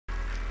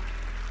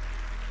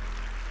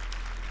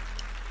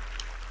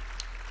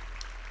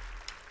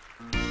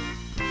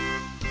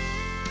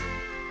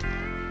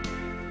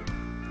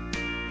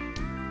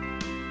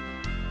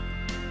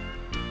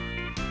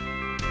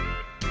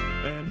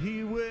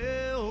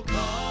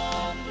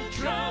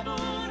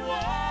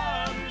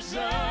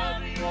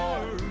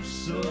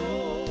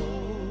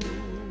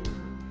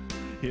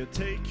He'll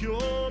take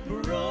your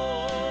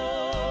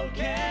broken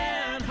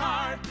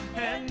heart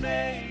and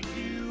make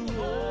you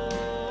whole.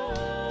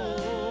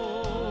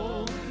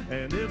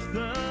 And if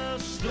the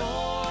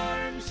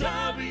storms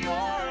of your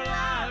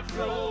life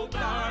grow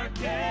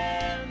dark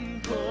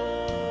and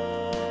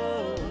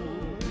cold,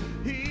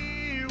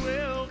 He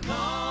will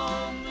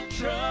calm the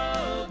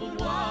troubled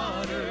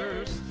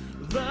waters,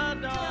 the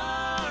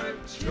dark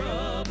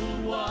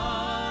troubled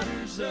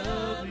waters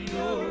of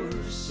your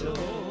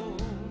soul.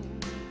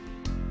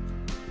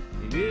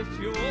 If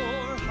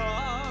your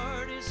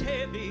heart is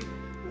heavy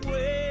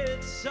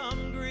with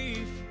some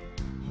grief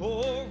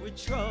or with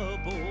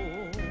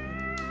trouble,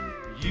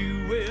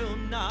 you will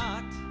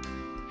not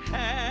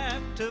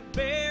have to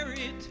bear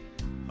it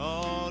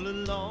all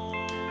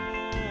alone.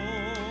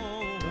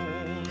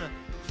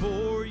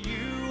 For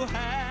you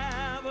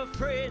have a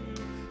friend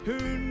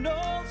who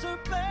knows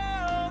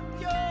about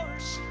your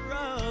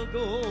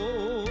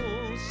struggles,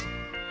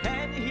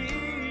 and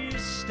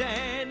He's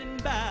standing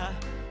by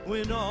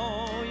when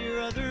all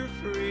your other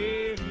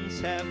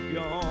friends have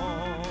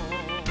gone.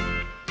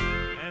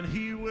 And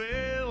He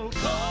will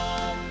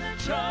calm the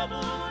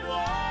troubled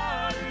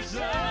waters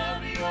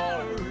of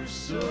your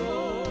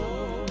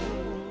soul.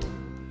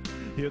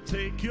 He'll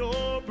take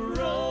your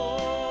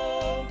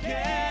broken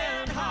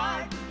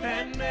heart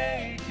and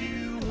make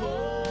you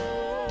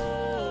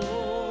whole.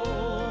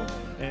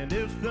 And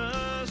if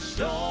the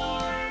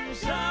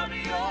storms of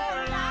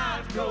your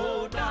life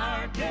go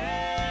dark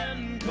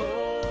and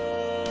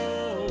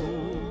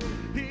cold,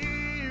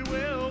 He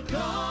will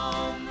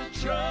calm the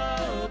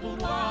troubled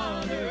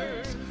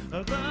waters,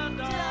 the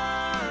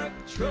dark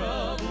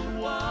troubled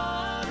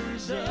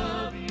waters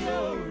of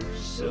your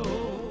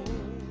soul.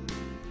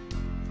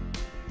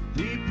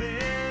 Deep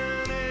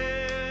in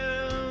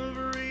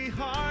every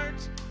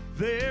heart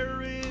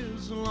there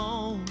is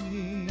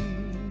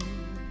longing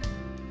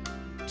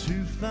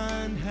to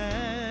find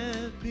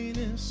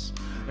happiness,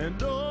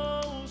 and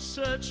oh,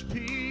 such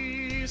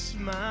peace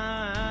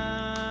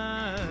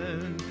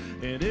mine.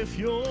 And if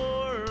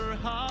your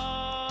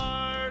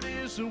heart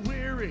is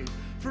weary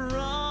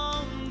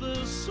from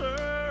the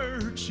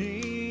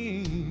searching,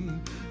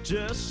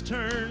 just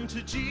turn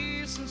to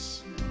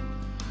Jesus,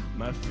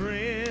 my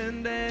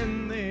friend,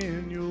 and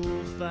then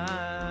you'll find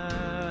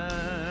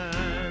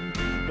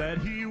that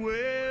He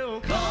will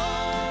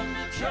calm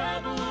the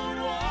troubled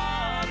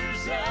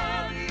waters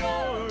of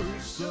your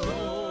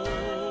soul.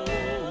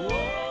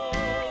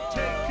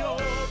 Take your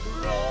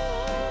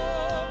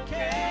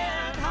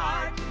broken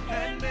heart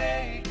and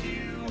make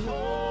you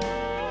whole.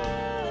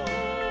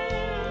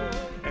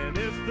 And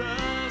if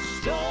the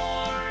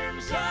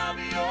storms of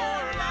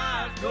your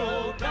life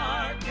go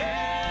dark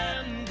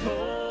and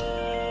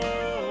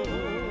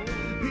cold,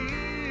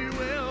 He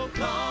will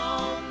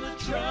calm the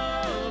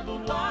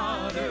troubled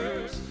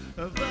waters,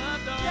 the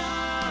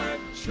dark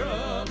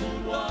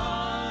troubled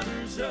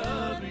waters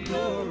of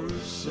your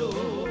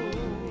soul.